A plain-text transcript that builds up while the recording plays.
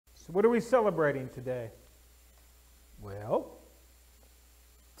So what are we celebrating today? Well,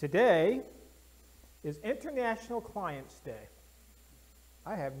 today is International Clients Day.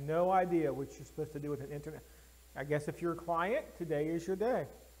 I have no idea what you're supposed to do with an internet. I guess if you're a client, today is your day.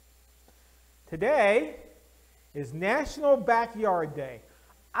 Today is National Backyard Day.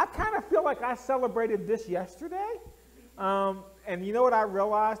 I kind of feel like I celebrated this yesterday. And you know what I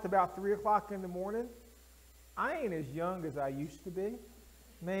realized about 3 o'clock in the morning? I ain't as young as I used to be.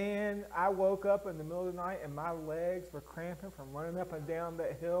 Man, I woke up in the middle of the night and my legs were cramping from running up and down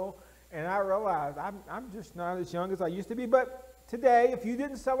that hill. And I realized I'm just not as young as I used to be. But today, if you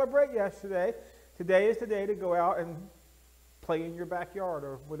didn't celebrate yesterday, today is the day to go out and play in your backyard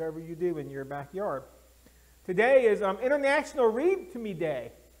or whatever you do in your backyard. Today is International Read to Me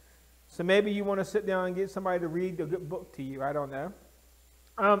Day. So maybe you want to sit down and get somebody to read a good book to you. I don't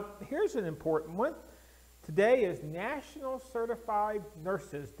know. Here's an important one. Today is National Certified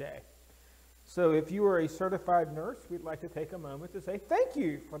Nurses Day. So if you are a certified nurse, we'd like to take a moment to say thank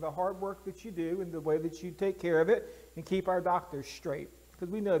you for the hard work that you do and the way that you take care of it and keep our doctors straight. Because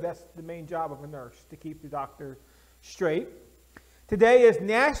we know that's the main job of a nurse, to keep the doctor straight. Today is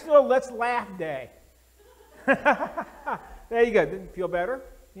National Let's Laugh Day. There you go. Didn't feel better?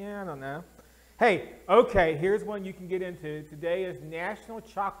 Yeah, I don't know. Hey, okay, here's one you can get into. Today is National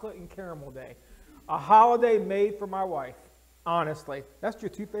Chocolate and Caramel Day. A holiday made for my wife. Honestly, that's your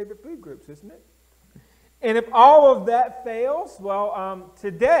two favorite food groups, isn't it? And if all of that fails, well,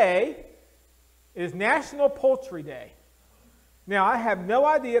 today is National Poultry Day. Now, I have no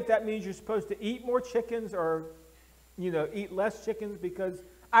idea if that means you're supposed to eat more chickens or, eat less chickens, because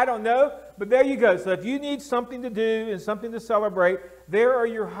I don't know. But there you go. So if you need something to do and something to celebrate, there are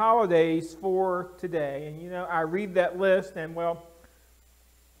your holidays for today. And, I read that list and, well,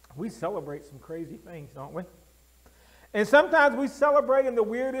 we celebrate some crazy things, don't we? And sometimes we celebrate in the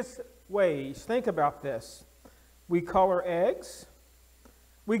weirdest ways. Think about this. We color eggs.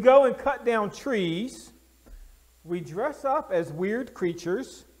 We go and cut down trees. We dress up as weird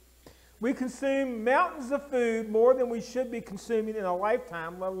creatures. We consume mountains of food, more than we should be consuming in a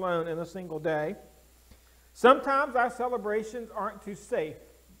lifetime, let alone in a single day. Sometimes our celebrations aren't too safe.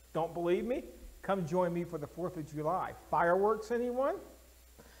 Don't believe me? Come join me for the 4th of July. Fireworks, anyone?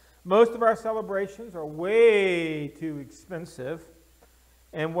 Most of our celebrations are way too expensive.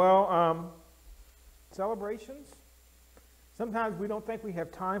 And, well, celebrations, sometimes we don't think we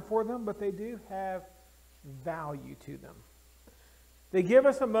have time for them, but they do have value to them. They give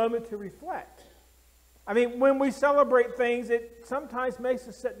us a moment to reflect. I mean, when we celebrate things, it sometimes makes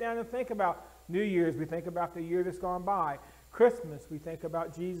us sit down and think about New Year's. We think about the year that's gone by. Christmas, we think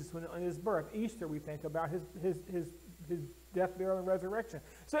about Jesus on his birth. Easter, we think about his death, burial, and resurrection.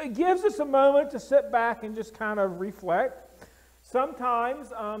 So it gives us a moment to sit back and just kind of reflect.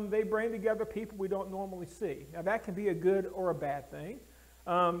 Sometimes they bring together people we don't normally see. Now, that can be a good or a bad thing,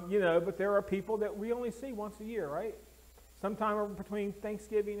 but there are people that we only see once a year, right? Sometime between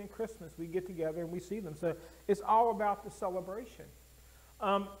Thanksgiving and Christmas, we get together and we see them. So it's all about the celebration.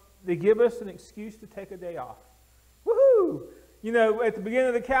 They give us an excuse to take a day off. Woohoo! At the beginning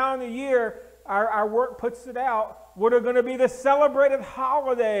of the calendar year, our work puts it out. What are going to be the celebrated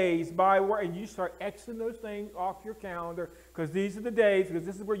holidays by work? And you start Xing those things off your calendar, because these are the days, because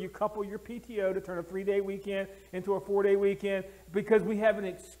this is where you couple your PTO to turn a 3-day weekend into a 4-day weekend, because we have an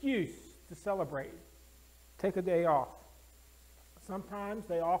excuse to celebrate. Take a day off. Sometimes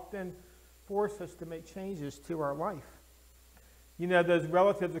they often force us to make changes to our life. Those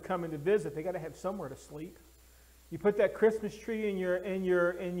relatives are coming to visit. They got to have somewhere to sleep. You put that Christmas tree in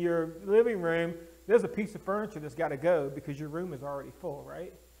your living room, there's a piece of furniture that's got to go because your room is already full,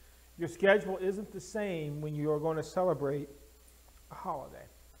 right? Your schedule isn't the same when you are going to celebrate a holiday.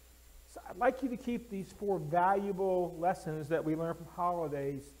 So I'd like you to keep these 4 valuable lessons that we learn from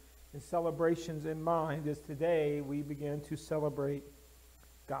holidays and celebrations in mind as today we begin to celebrate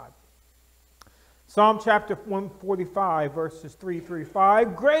God. Psalm chapter 145, verses 3 through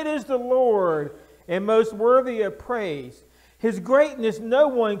 5. Great is the Lord and most worthy of praise. His greatness no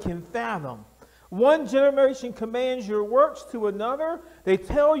one can fathom. One generation commands your works to another. They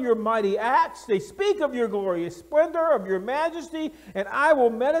tell your mighty acts. They speak of your glorious splendor, of your majesty, and I will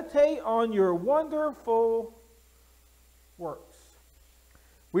meditate on your wonderful works.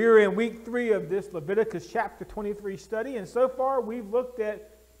 We are in week 3 of this Leviticus chapter 23 study, and so far we've looked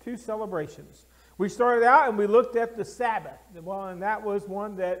at 2 celebrations. We started out and we looked at the Sabbath, and that was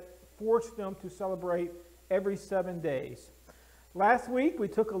one that forced them to celebrate every 7 days. Last week we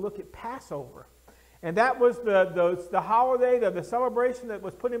took a look at Passover, and that was the holiday, the celebration that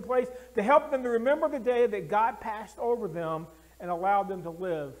was put in place to help them to remember the day that God passed over them and allowed them to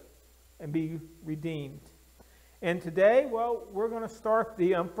live and be redeemed. And today, well, we're going to start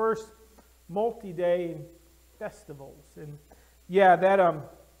the first multi-day festivals. And yeah, that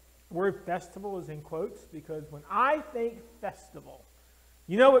word festival is in quotes because when I think festival,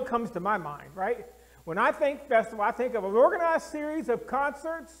 you know what comes to my mind, right? When I think festival, I think of an organized series of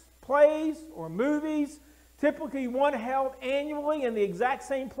concerts, plays, or movies, typically one held annually in the exact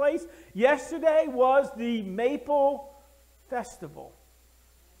same place. Yesterday was the Maple Festival.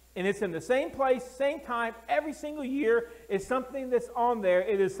 And it's in the same place, same time, every single year. It's something that's on there.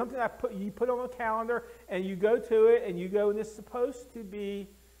 It is something you put on a calendar, and you go to it, and you go, and it's supposed to be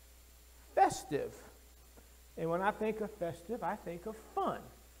festive. And when I think of festive, I think of fun.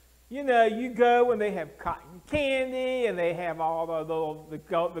 You know, you go and they have cotton candy, and they have all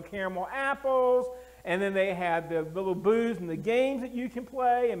the caramel apples, and then they have the little booths and the games that you can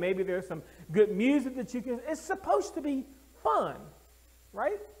play, and maybe there's some good music that you can. It's supposed to be fun,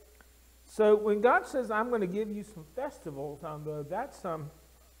 right? So when God says, I'm going to give you some festivals,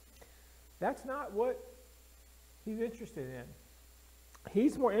 that's not what he's interested in.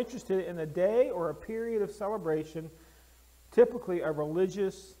 He's more interested in a day or a period of celebration, typically a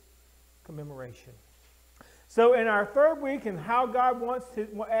religious commemoration. So in our third week in how God wants to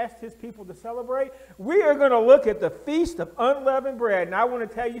ask his people to celebrate, we are going to look at the Feast of Unleavened Bread. And I want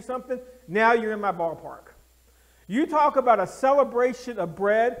to tell you something. Now you're in my ballpark. You talk about a celebration of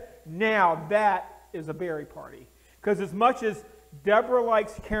bread, now that is a Barry party. Because as much as Deborah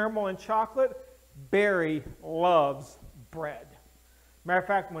likes caramel and chocolate, Barry loves bread. Matter of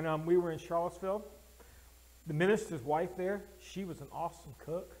fact, when we were in Charlottesville, the minister's wife there, she was an awesome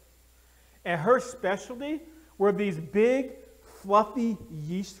cook. And her specialty were these big, fluffy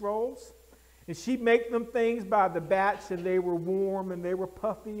yeast rolls. And she'd make them things by the batch, and they were warm, and they were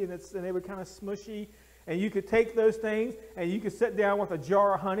puffy, and they were kind of smushy. And you could take those things, and you could sit down with a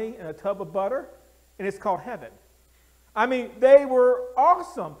jar of honey and a tub of butter, and it's called heaven. I mean, they were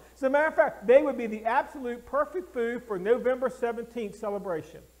awesome. As a matter of fact, they would be the absolute perfect food for November 17th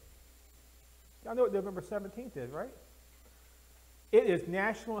celebration. Y'all know what November 17th is, right? It is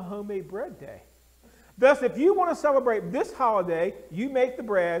National Homemade Bread Day. Thus, if you want to celebrate this holiday, you make the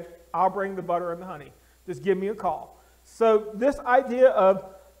bread, I'll bring the butter and the honey. Just give me a call. So this idea of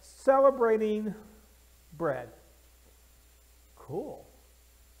celebrating bread. Cool.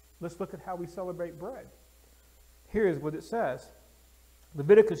 Let's look at how we celebrate bread. Here is what it says.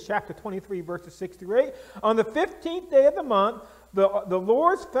 Leviticus chapter 23, verses 6 through 8. On the 15th day of the month, the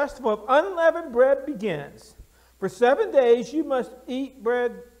Lord's festival of unleavened bread begins. For 7 days you must eat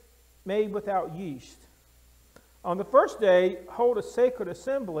bread made without yeast. On the first day, hold a sacred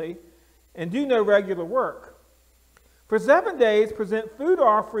assembly and do no regular work. For 7 days, present food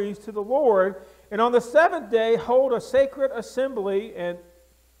offerings to the Lord, and on the seventh day, hold a sacred assembly and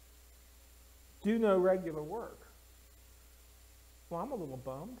do no regular work. Well, I'm a little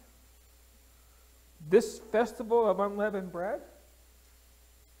bummed. This festival of unleavened bread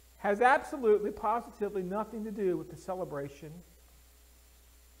has absolutely, positively nothing to do with the celebration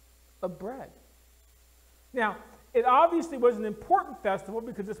of bread. Now, it obviously was an important festival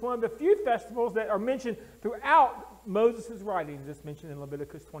because it's one of the few festivals that are mentioned throughout Moses' writings. It's mentioned in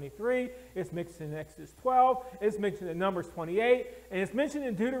Leviticus 23, it's mentioned in Exodus 12, it's mentioned in Numbers 28, and it's mentioned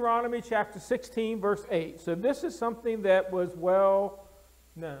in Deuteronomy chapter 16, verse 8. So this is something that was well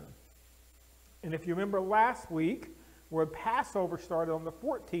known. And if you remember last week, where Passover started on the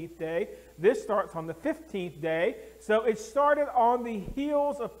 14th day, this starts on the 15th day. So it started on the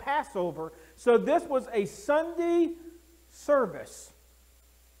heels of Passover. So this was a Sunday service.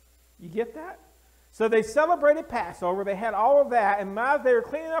 You get that? So they celebrated Passover. They had all of that. And as they were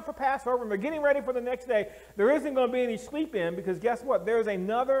cleaning up for Passover and they're getting ready for the next day, there isn't going to be any sleep in because guess what? There's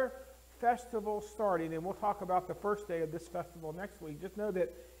another festival starting. And we'll talk about the first day of this festival next week. Just know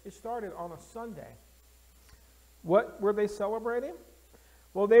that it started on a Sunday. What were they celebrating?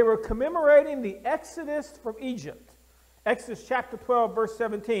 Well, they were commemorating the Exodus from Egypt. Exodus chapter 12, verse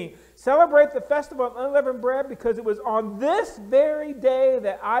 17. Celebrate the festival of unleavened bread because it was on this very day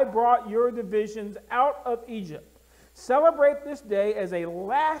that I brought your divisions out of Egypt. Celebrate this day as a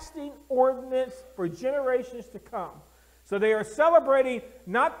lasting ordinance for generations to come. So they are celebrating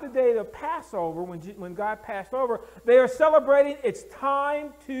not the day of Passover when God passed over. They are celebrating it's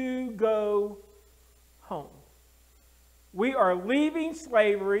time to go home. We are leaving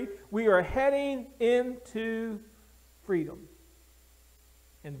slavery. We are heading into freedom.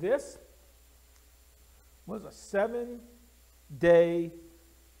 And this was a 7-day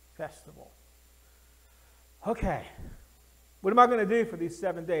festival. Okay, what am I going to do for these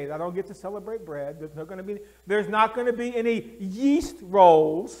 7 days? I don't get to celebrate bread. There's not going to be any yeast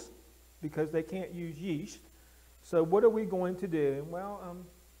rolls. because they can't use yeast. So what are we going to do? Well,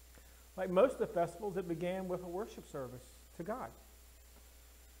 like most of the festivals, it began with a worship service to God.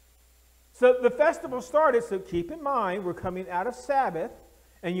 So the festival started, so keep in mind, we're coming out of Sabbath,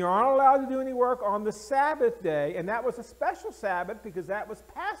 and you aren't allowed to do any work on the Sabbath day, and that was a special Sabbath because that was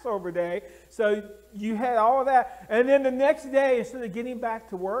Passover day, so you had all of that. And then the next day, instead of getting back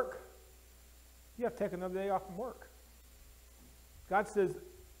to work, you have to take another day off from work. God says,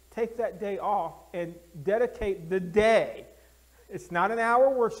 take that day off and dedicate the day. It's not an hour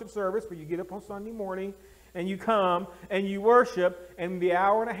worship service where you get up on Sunday morning and you come and you worship and the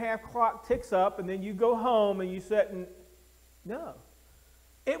hour and a half clock ticks up and then you go home and you sit and... No.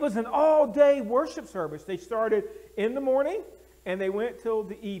 It was an all-day worship service. They started in the morning and they went till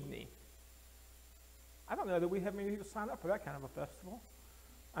the evening. I don't know that we have many people sign up for that kind of a festival.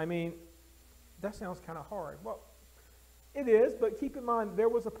 I mean, that sounds kind of hard. Well, it is, but keep in mind there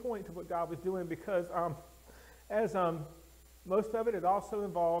was a point to what God was doing because most of it also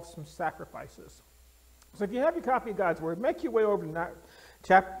involves some sacrifices. So if you have your copy of God's Word, make your way over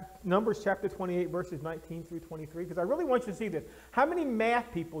to Numbers chapter 28, verses 19 through 23, because I really want you to see this. How many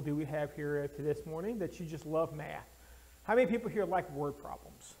math people do we have here this morning that you just love math? How many people here like word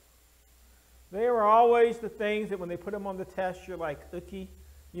problems? They are always the things that when they put them on the test, you're like, icky.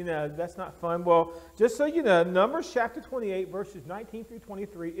 You know, that's not fun. Well, just so you know, Numbers chapter 28, verses 19 through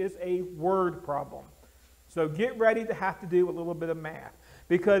 23 is a word problem. So get ready to have to do a little bit of math.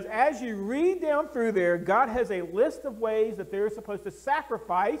 Because as you read down through there, God has a list of ways that they're supposed to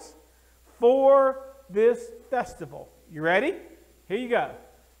sacrifice for this festival. You ready? Here you go.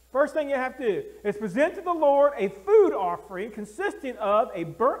 First thing you have to do is present to the Lord a food offering consisting of a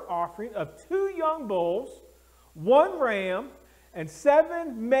burnt offering of 2 young bulls, 1 ram, and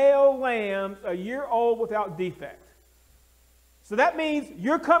 7 male lambs a year old without defect. So that means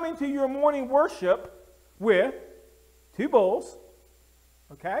you're coming to your morning worship with 2 bulls,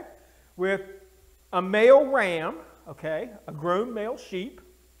 okay, with a male ram, okay, a grown male sheep,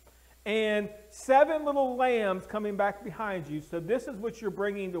 and 7 little lambs coming back behind you. So this is what you're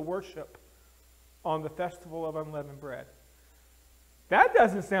bringing to worship on the Festival of Unleavened Bread. That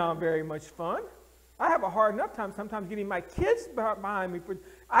doesn't sound very much fun. I have a hard enough time sometimes getting my kids behind me.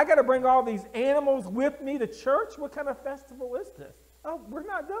 I got to bring all these animals with me to church. What kind of festival is this? Oh, we're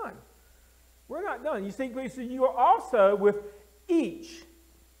not done. We're not done. You see, so you are also with each.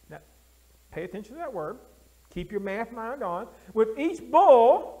 Now, pay attention to that word. Keep your math mind on. With each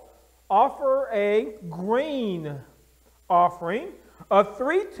bull, offer a grain offering of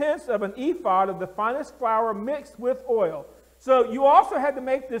 3/10 of an ephah of the finest flour mixed with oil. So you also had to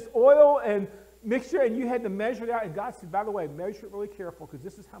make this oil and mixture, and you had to measure it out. And God said, by the way, measure it really careful because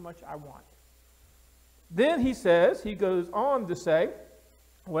this is how much I want. Then he goes on to say,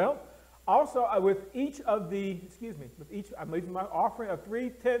 well, also with each of the, I'm leaving my offering of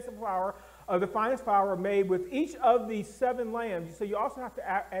 3/10 of flour of the finest flour made with each of the 7 lambs. So you also have to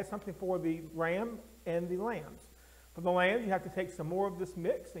add something for the ram and the lambs. For the lambs, you have to take some more of this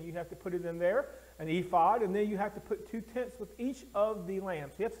mix and you have to put it in there, an ephah, and then you have to put 2/10 with each of the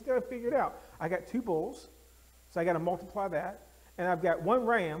lambs. So you have to sit there and figure it out. I got 2 bulls, so I got to multiply that. And I've got 1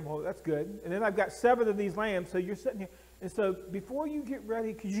 ram, well, that's good. And then I've got 7 of these lambs, so you're sitting here. And so before you get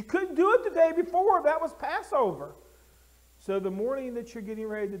ready, because you couldn't do it the day before, that was Passover. So the morning that you're getting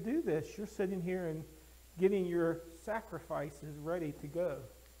ready to do this, you're sitting here and getting your sacrifices ready to go.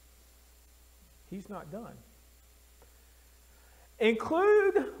 He's not done.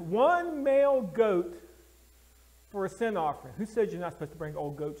 Include 1 male goat for a sin offering. Who said you're not supposed to bring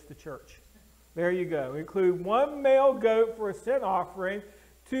old goats to church? There you go. Include 1 male goat for a sin offering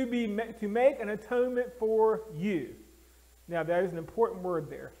to make an atonement for you. Now, that is an important word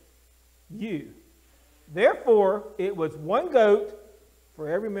there. You. Therefore, it was 1 goat for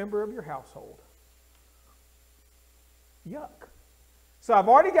every member of your household. Yuck. So I've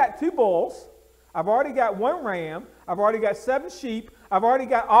already got 2 bulls. I've already got 1 ram. I've already got 7 sheep. I've already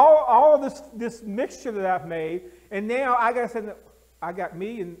got all of this mixture that I've made. And now I got to say, I got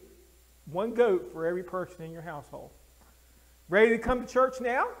me and 1 goat for every person in your household. Ready to come to church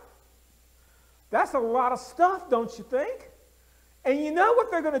now? That's a lot of stuff, don't you think? And you know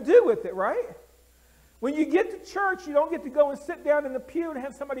what they're going to do with it, right? When you get to church, you don't get to go and sit down in the pew and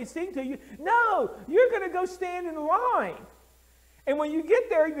have somebody sing to you. No, you're going to go stand in line. And when you get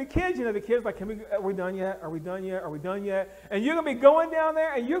there, the kids like, are we done yet? Are we done yet? Are we done yet? And you're going to be going down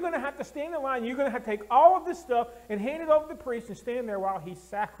there, and you're going to have to stand in line. You're going to have to take all of this stuff and hand it over to the priest and stand there while he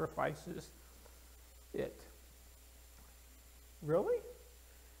sacrifices it. Really?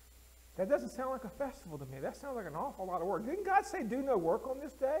 That doesn't sound like a festival to me. That sounds like an awful lot of work. Didn't God say do no work on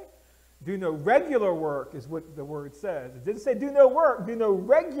this day? Do no regular work is what the word says. It didn't say do no work, do no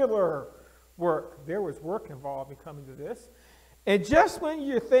regular work. There was work involved in coming to this. And just when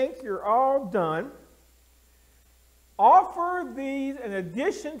you think you're all done, offer these in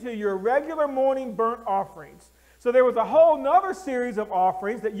addition to your regular morning burnt offerings. So there was a whole nother series of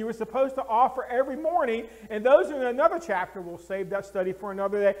offerings that you were supposed to offer every morning, and those are in another chapter. We'll save that study for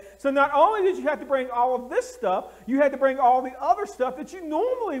another day. So not only did you have to bring all of this stuff, you had to bring all the other stuff that you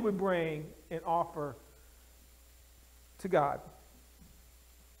normally would bring and offer to God.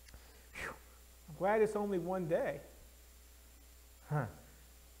 Whew. I'm glad it's only one day.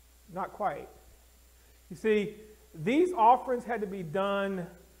 Not quite. You see, these offerings had to be done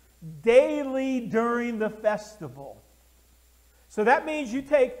daily during the festival. So that means you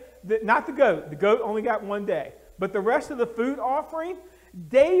take, not the goat only got one day, but the rest of the food offering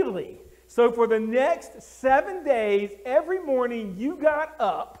daily. So for the next 7 days, every morning you got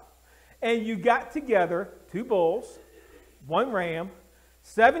up and you got together 2 bulls, 1 ram,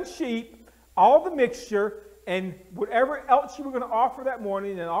 7 sheep, all the mixture, and whatever else you were going to offer that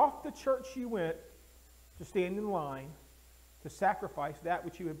morning, and off to church you went to stand in line to sacrifice that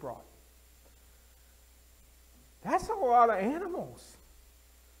which you had brought. That's a lot of animals.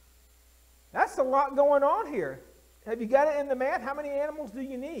 That's a lot going on here. Have you got it in the math? How many animals do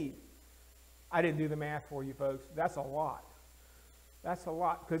you need? I didn't do the math for you folks. That's a lot. That's a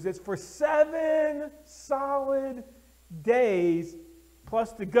lot because it's for 7 solid days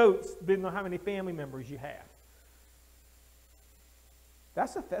plus the goats, depending on how many family members you have.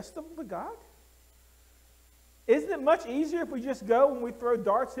 That's a festival to God. Isn't it much easier if we just go and we throw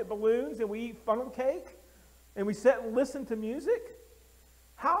darts at balloons and we eat funnel cake and we sit and listen to music?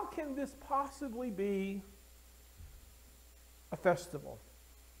 How can this possibly be a festival?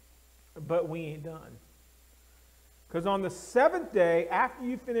 But we ain't done. Because on the 7th day, after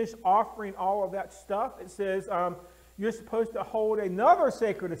you finish offering all of that stuff, it says you're supposed to hold another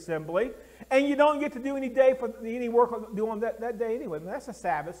sacred assembly, and you don't get to do any work on that day anyway. That's a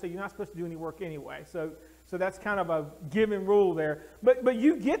Sabbath, so you're not supposed to do any work anyway. So that's kind of a given rule there. But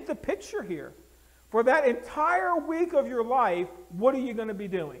you get the picture here. For that entire week of your life, what are you going to be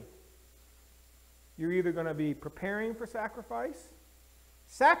doing? You're either going to be preparing for sacrifice,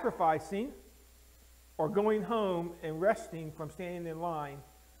 sacrificing, or going home and resting from standing in line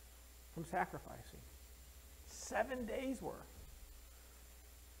from sacrificing. 7 days worth.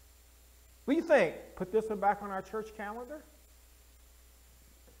 What do you think? Put this one back on our church calendar?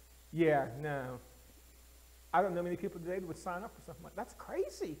 Yeah, no. I don't know many people today that would sign up for something like that. That's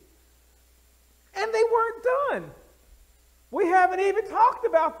crazy. And they weren't done. We haven't even talked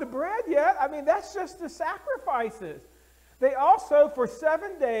about the bread yet. I mean, that's just the sacrifices. They also, for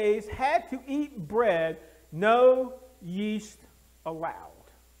 7 days, had to eat bread, no yeast allowed.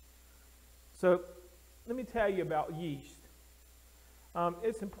 So, let me tell you about yeast.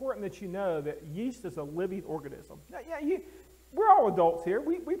 It's important that you know that yeast is a living organism. Now, we're all adults here.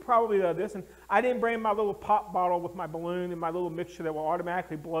 We probably know this. And I didn't bring my little pop bottle with my balloon and my little mixture that will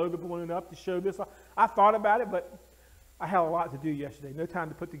automatically blow the balloon up to show this. I thought about it, but I had a lot to do yesterday. No time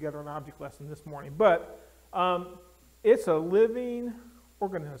to put together an object lesson this morning. But it's a living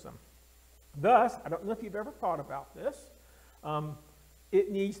organism. Thus, I don't know if you've ever thought about this.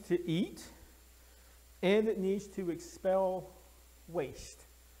 It needs to eat, and it needs to expel waste.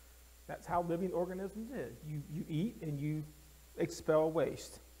 That's how living organisms is. You eat and you expel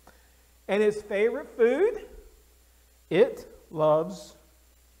waste. And its favorite food, it loves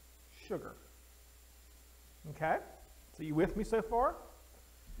sugar. Okay? So you with me so far?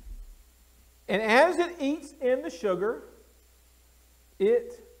 And as it eats in the sugar,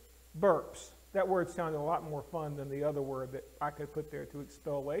 it burps. That word sounded a lot more fun than the other word that I could put there to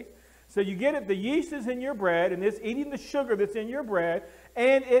expel waste. So you get it, the yeast is in your bread, and it's eating the sugar that's in your bread,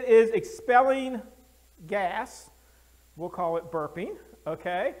 and it is expelling gas. We'll call it burping,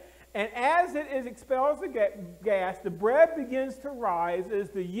 okay? And as it expels the gas, the bread begins to rise as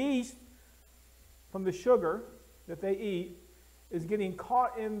the yeast from the sugar that they eat is getting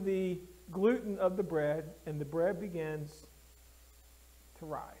caught in the gluten of the bread, and the bread begins to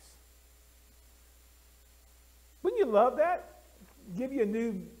rise. Wouldn't you love that? Give you a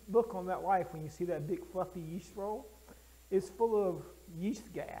new look on that life when you see that big fluffy yeast roll. It's full of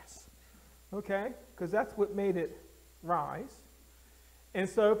yeast gas, okay? Because that's what made it rise. And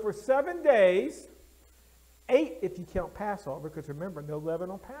so for 7 days, 8 if you count Passover, because remember, no leaven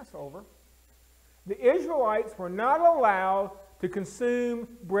on Passover, the Israelites were not allowed to consume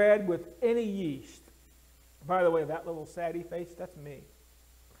bread with any yeast. By the way, that little saddy face, that's me.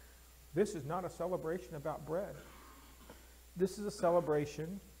 This is not a celebration about bread. This is a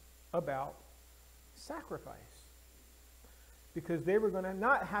celebration about sacrifice. Because they were going to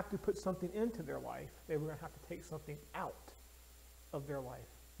not have to put something into their life. They were going to have to take something out of their life.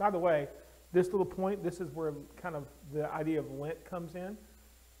 By the way, this little point, this is where kind of the idea of Lent comes in,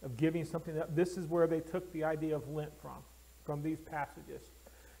 of giving something up. This is where they took the idea of Lent from these passages.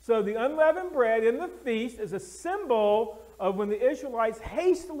 So the unleavened bread in the feast is a symbol of when the Israelites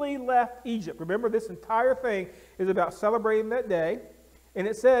hastily left Egypt. Remember, this entire thing is about celebrating that day. And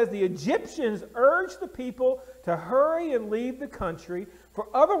it says, the Egyptians urged the people to hurry and leave the country, for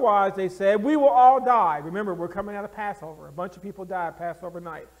otherwise, they said, we will all die. Remember, we're coming out of Passover. A bunch of people died Passover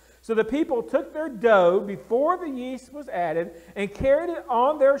night. So the people took their dough before the yeast was added and carried it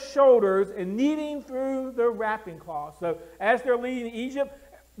on their shoulders and kneading through the wrapping cloth. So as they're leaving Egypt,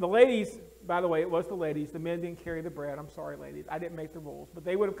 the ladies, by the way, it was the ladies. The men didn't carry the bread. I'm sorry, ladies. I didn't make the rules. But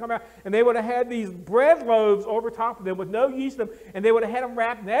they would have come out, and they would have had these bread loaves over top of them with no yeast in them, and they would have had them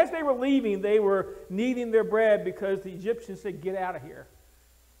wrapped. And as they were leaving, they were kneading their bread because the Egyptians said, get out of here.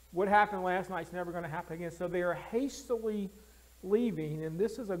 What happened last night's never going to happen again. So they are hastily leaving, and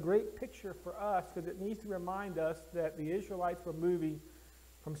this is a great picture for us because it needs to remind us that the Israelites were moving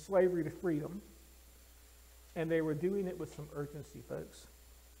from slavery to freedom, and they were doing it with some urgency, folks.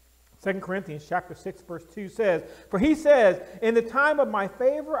 2 Corinthians chapter 6, verse 2 says, for he says, in the time of my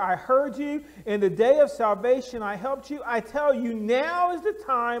favor I heard you, in the day of salvation I helped you. I tell you, now is the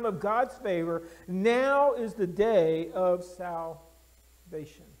time of God's favor. Now is the day of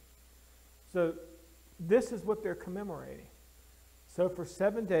salvation. So this is what they're commemorating. So for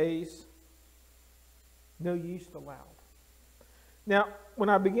 7 days, no yeast allowed. Now, when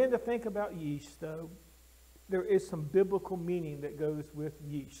I begin to think about yeast, though, there is some biblical meaning that goes with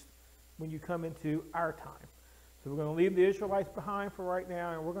yeast when you come into our time. So we're going to leave the Israelites behind for right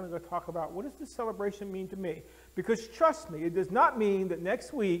now, and we're going to go talk about what does this celebration mean to me? Because trust me, it does not mean that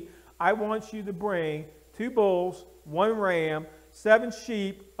next week I want you to bring 2 bulls, 1 ram, 7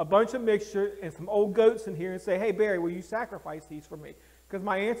 sheep, a bunch of mixture, and some old goats in here and say, hey, Barry, will you sacrifice these for me? Because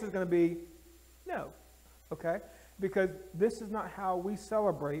my answer is going to be no, okay? Because this is not how we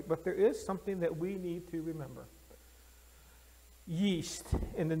celebrate, but there is something that we need to remember. Yeast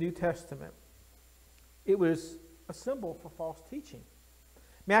in the New Testament. It was a symbol for false teaching.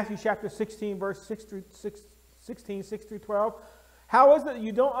 Matthew chapter 16, verse 6 through 12. How is it that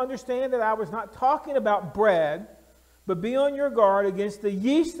you don't understand that I was not talking about bread, but be on your guard against the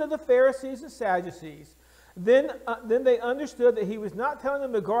yeast of the Pharisees and Sadducees? Then they understood that he was not telling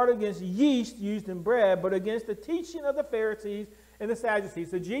them to guard against yeast used in bread, but against the teaching of the Pharisees and the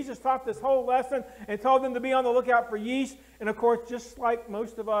Sadducees. So Jesus taught this whole lesson and told them to be on the lookout for yeast. And of course, just like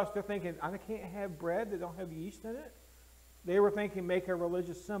most of us, they're thinking, I can't have bread that don't have yeast in it. They were thinking, make a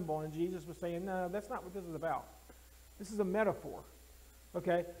religious symbol. And Jesus was saying, no, that's not what this is about. This is a metaphor.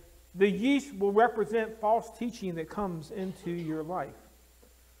 Okay? The yeast will represent false teaching that comes into your life.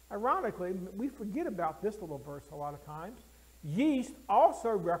 Ironically, we forget about this little verse a lot of times. Yeast also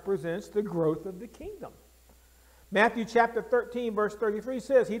represents the growth of the kingdom. Matthew chapter 13, verse 33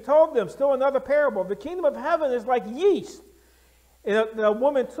 says, he told them, still another parable, the kingdom of heaven is like yeast. And a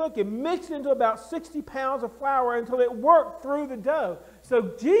woman took and mixed it into about 60 pounds of flour until it worked through the dough.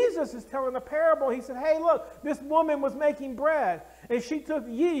 So Jesus is telling a parable. He said, hey, look, this woman was making bread, and she took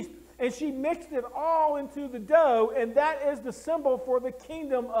yeast, and she mixed it all into the dough, and that is the symbol for the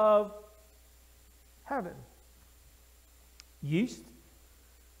kingdom of heaven. Yeast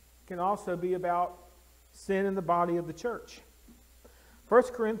can also be about sin in the body of the church. 1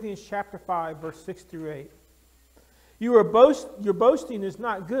 Corinthians chapter 5, verse 6 through 8. Your boasting is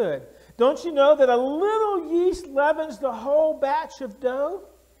not good. Don't you know that a little yeast leavens the whole batch of dough?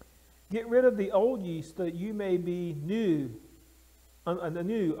 Get rid of the old yeast that you may be a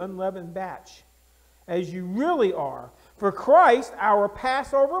new unleavened batch, as you really are. For Christ, our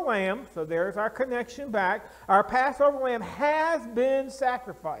Passover lamb, so there's our connection back, our Passover lamb has been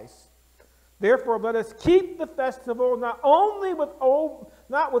sacrificed. Therefore, let us keep the festival not with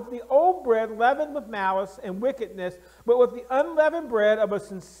the old bread leavened with malice and wickedness, but with the unleavened bread of a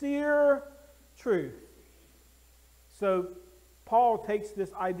sincere truth. So Paul takes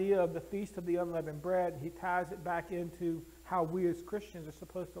this idea of the Feast of the Unleavened Bread, he ties it back into how we as Christians are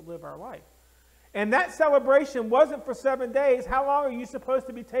supposed to live our life. And that celebration wasn't for 7 days. How long are you supposed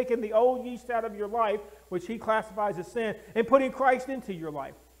to be taking the old yeast out of your life, which he classifies as sin, and putting Christ into your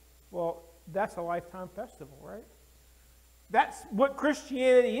life? Well, that's a lifetime festival, right? That's what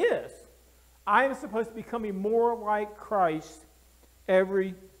Christianity is. I am supposed to be becoming more like Christ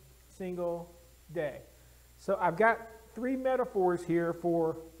every single day. So I've got 3 metaphors here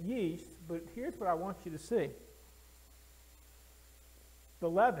for yeast, but here's what I want you to see. the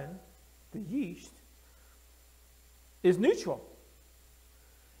leaven, the yeast, is neutral.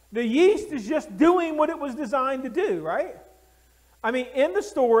 The yeast is just doing what it was designed to do, right? I mean, in the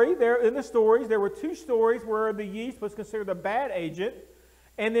stories, there were two stories where the yeast was considered a bad agent,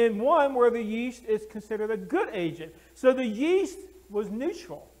 and then one where the yeast is considered a good agent. So the yeast was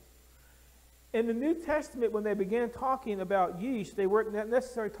neutral. In the New Testament, when they began talking about yeast, they weren't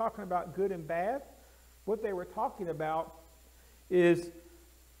necessarily talking about good and bad. What they were talking about is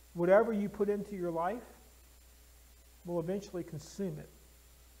whatever you put into your life will eventually consume it.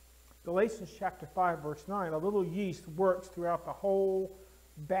 Galatians chapter 5, verse 9, a little yeast works throughout the whole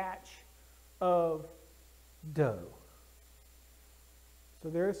batch of dough. So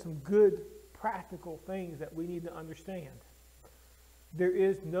there are some good practical things that we need to understand. There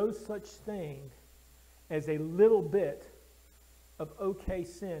is no such thing as a little bit of okay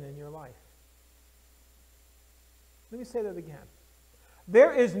sin in your life. Let me say that again.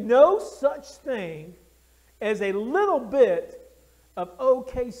 There is no such thing as a little bit of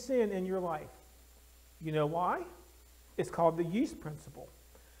okay sin in your life. You know why? It's called the yeast principle.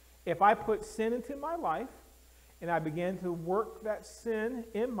 If I put sin into my life and I begin to work that sin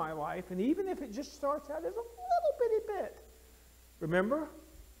in my life, and even if it just starts out as a little bitty bit, remember,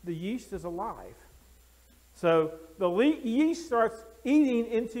 the yeast is alive. So the yeast starts eating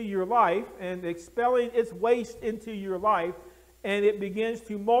into your life and expelling its waste into your life, and it begins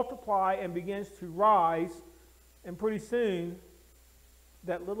to multiply and begins to rise, and pretty soon,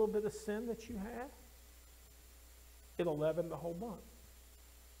 that little bit of sin that you had, it'll leaven the whole lump.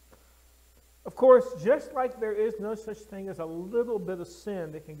 Of course, just like there is no such thing as a little bit of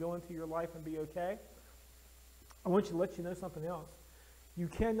sin that can go into your life and be okay, I want to let you know something else. You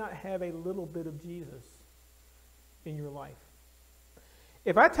cannot have a little bit of Jesus in your life.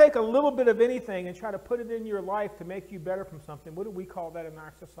 If I take a little bit of anything and try to put it in your life to make you better from something, what do we call that in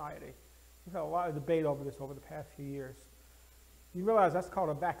our society? We've had a lot of debate over this over the past few years. You realize that's called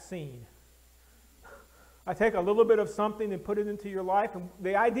a vaccine. I take a little bit of something and put it into your life, and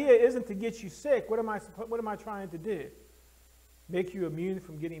the idea isn't to get you sick. What am I trying to do? Make you immune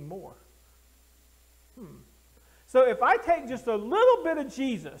from getting more. So if I take just a little bit of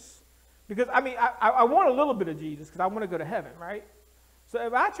Jesus, because I want a little bit of Jesus because I want to go to heaven, right? So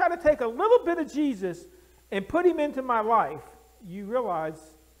if I try to take a little bit of Jesus and put him into my life, you realize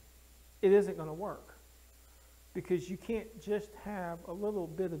it isn't going to work. Because you can't just have a little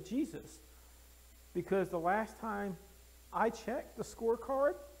bit of Jesus. Because the last time I checked the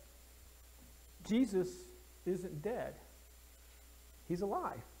scorecard, Jesus isn't dead. He's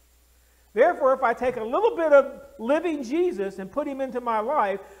alive. Therefore, if I take a little bit of living Jesus and put him into my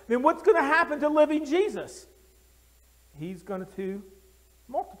life, then what's going to happen to living Jesus? He's going to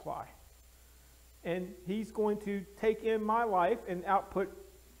multiply. And he's going to take in my life and output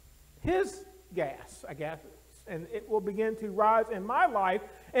his gas, I guess. And it will begin to rise in my life.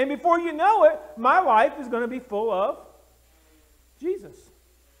 And before you know it, my life is going to be full of Jesus.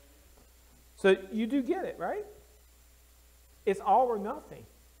 So you do get it, right? It's all or nothing.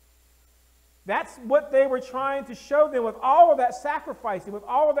 That's what they were trying to show them with all of that sacrificing, with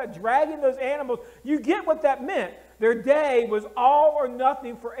all of that dragging those animals. You get what that meant. Their day was all or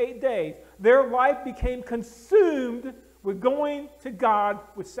nothing for 8 days. Their life became consumed with going to God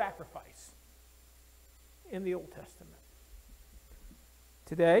with sacrifice in the Old Testament.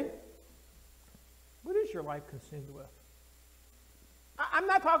 Today, what is your life consumed with? I'm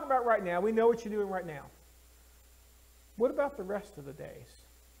not talking about right now. We know what you're doing right now. What about the rest of the days?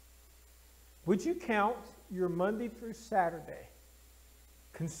 Would you count your Monday through Saturday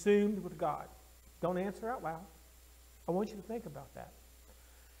consumed with God? Don't answer out loud. I want you to think about that.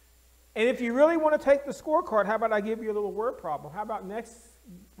 And if you really want to take the scorecard, how about I give you a little word problem? How about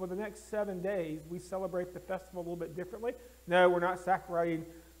for the next 7 days, we celebrate the festival a little bit differently? No, we're not sacrificing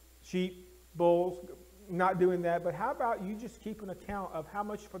sheep, bulls, not doing that. But how about you just keep an account of how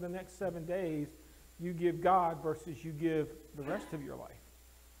much for the next 7 days you give God versus you give the rest of your life?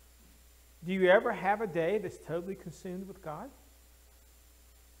 Do you ever have a day that's totally consumed with God?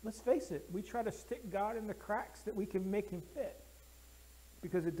 Let's face it, we try to stick God in the cracks that we can make him fit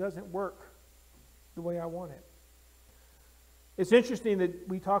because it doesn't work the way I want it. It's interesting that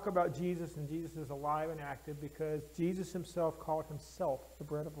we talk about Jesus and Jesus is alive and active because Jesus himself called himself the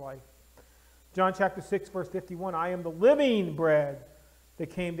bread of life. John chapter 6, verse 51, I am the living bread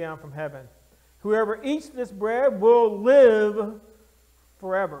that came down from heaven. Whoever eats this bread will live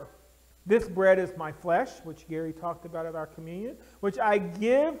forever. This bread is my flesh, which Gary talked about at our communion, which I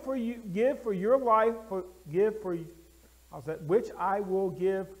give for you, which I will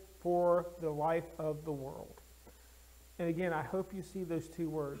give for the life of the world. And again, I hope you see those two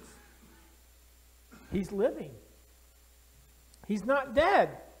words. He's living. He's not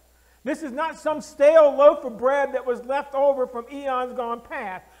dead. This is not some stale loaf of bread that was left over from eons gone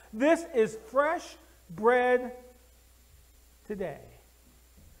past. This is fresh bread today.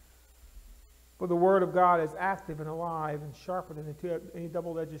 For the Word of God is active and alive and sharper than any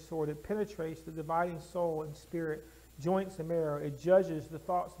double-edged sword. It penetrates the dividing soul and spirit, joints and marrow. It judges the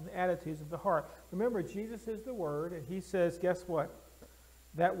thoughts and the attitudes of the heart. Remember, Jesus is the Word, and He says, guess what?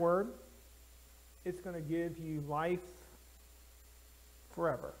 That Word, it's going to give you life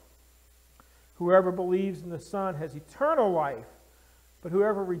forever. Whoever believes in the Son has eternal life, but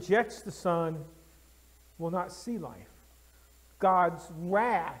whoever rejects the Son will not see life. God's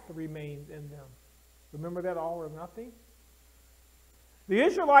wrath remains in them. Remember that all or nothing? The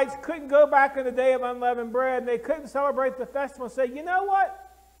Israelites couldn't go back in the day of unleavened bread, and they couldn't celebrate the festival and say, you know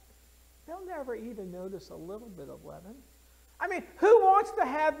what? They'll never even notice a little bit of leaven. I mean, who wants to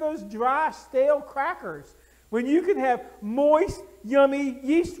have those dry, stale crackers when you can have moist, yummy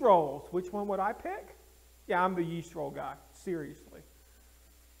yeast rolls? Which one would I pick? Yeah, I'm the yeast roll guy. Seriously.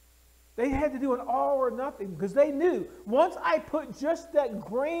 They had to do an all or nothing because they knew once I put just that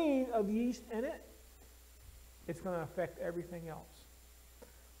grain of yeast in it, it's going to affect everything else.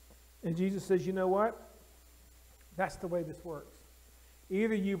 And Jesus says, you know what? That's the way this works.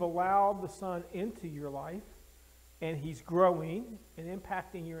 Either you've allowed the Son into your life and He's growing and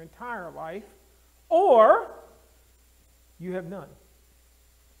impacting your entire life, or you have none.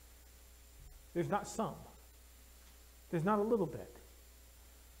 There's not some. There's not a little bit.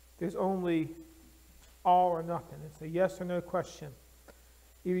 There's only all or nothing. It's a yes or no question.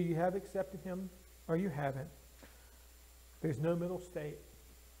 Either you have accepted Him or you haven't. There's no middle state.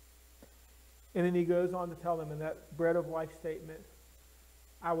 And then He goes on to tell them in that bread of life statement,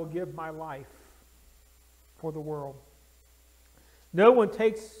 I will give my life for the world. No one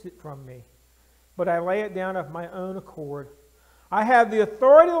takes it from me, but I lay it down of my own accord. I have the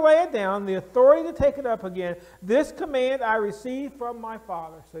authority to lay it down, the authority to take it up again. This command I received from my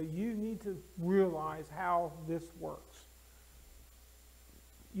Father. So you need to realize how this works.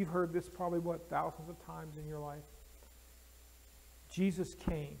 You've heard this probably, thousands of times in your life. Jesus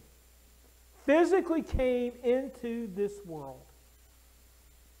came, physically came into this world.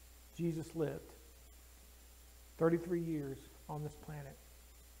 Jesus lived 33 years on this planet.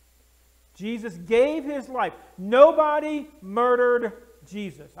 Jesus gave His life. Nobody murdered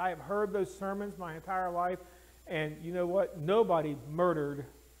Jesus. I have heard those sermons my entire life, and you know what? Nobody murdered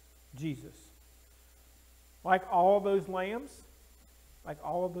Jesus. Like all of those lambs, like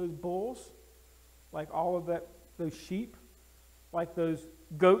all of those bulls, like all of those sheep, like those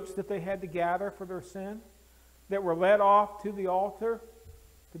goats that they had to gather for their sin, that were led off to the altar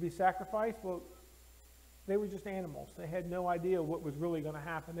to be sacrificed. Well, they were just animals. They had no idea what was really going to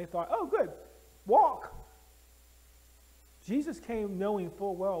happen. They thought, oh, good, walk. Jesus came knowing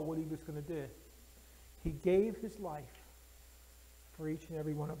full well what He was going to do. He gave His life for each and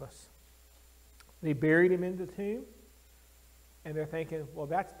every one of us. They buried Him in the tomb, and they're thinking, well,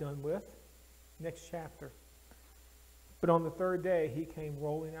 that's done with. Next chapter. But on the third day, He came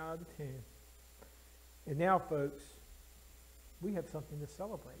rolling out of the tomb. And now, folks, we have something to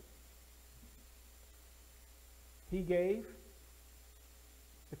celebrate. He gave.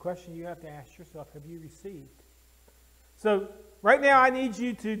 The question you have to ask yourself, have you received? So right now I need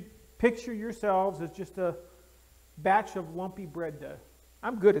you to picture yourselves as just a batch of lumpy bread dough.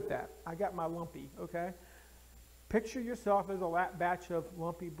 I'm good at that. I got my lumpy, okay? Picture yourself as a batch of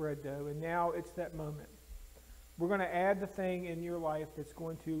lumpy bread dough, and now it's that moment. We're going to add the thing in your life that's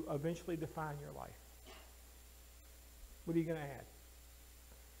going to eventually define your life. What are you going to add?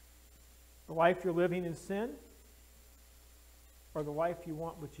 The life you're living in sin? Or the life you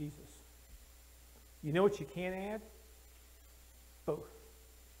want with Jesus? You know what you can't add? Both.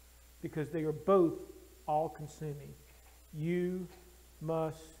 Because they are both all-consuming. You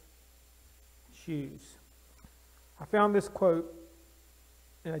must choose. I found this quote,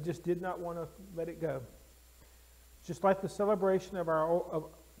 and I just did not want to let it go. Just like the celebration of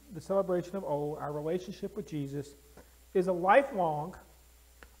old, our relationship with Jesus is a lifelong,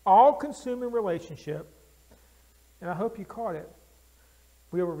 all-consuming relationship, and I hope you caught it.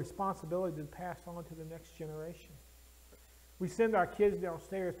 We have a responsibility to pass on to the next generation. We send our kids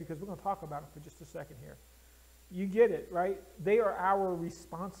downstairs because we're going to talk about it for just a second here. You get it, right? They are our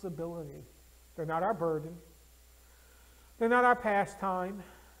responsibility. They're not our burden. They're not our pastime.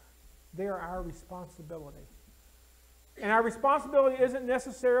 They are our responsibility. And our responsibility isn't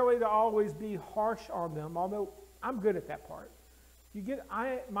necessarily to always be harsh on them, although I'm good at that part.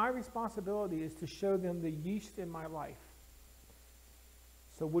 My responsibility is to show them the yeast in my life.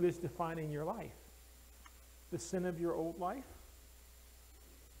 So what is defining your life? The sin of your old life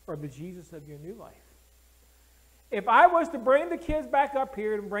or the Jesus of your new life? If I was to bring the kids back up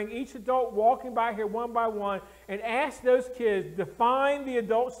here and bring each adult walking by here one by one and ask those kids, define the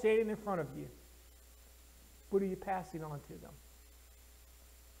adult standing in front of you, what are you passing on to them?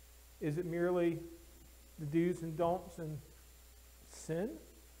 Is it merely the do's and don'ts and sin?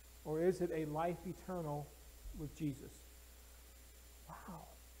 Or is it a life eternal with Jesus? Wow.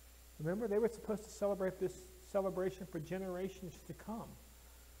 Remember, they were supposed to celebrate this celebration for generations to come.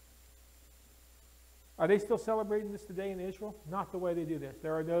 Are they still celebrating this today in Israel? Not the way they do this.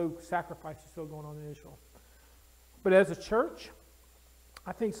 There are no sacrifices still going on in Israel. But as a church,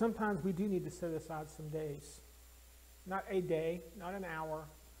 I think sometimes we do need to set aside some days. Not a day, not an hour,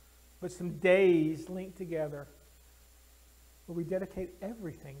 but some days linked together where we dedicate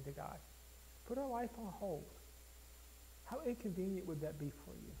everything to God. Put our life on hold. How inconvenient would that be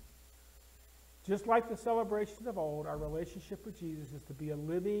for you? Just like the celebrations of old, our relationship with Jesus is to be a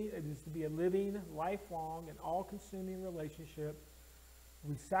living, lifelong, and all-consuming relationship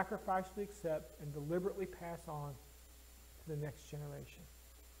we sacrificially accept and deliberately pass on to the next generation.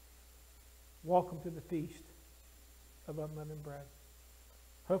 Welcome to the feast of unleavened bread.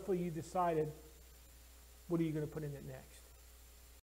 Hopefully you decided, what are you going to put in it next?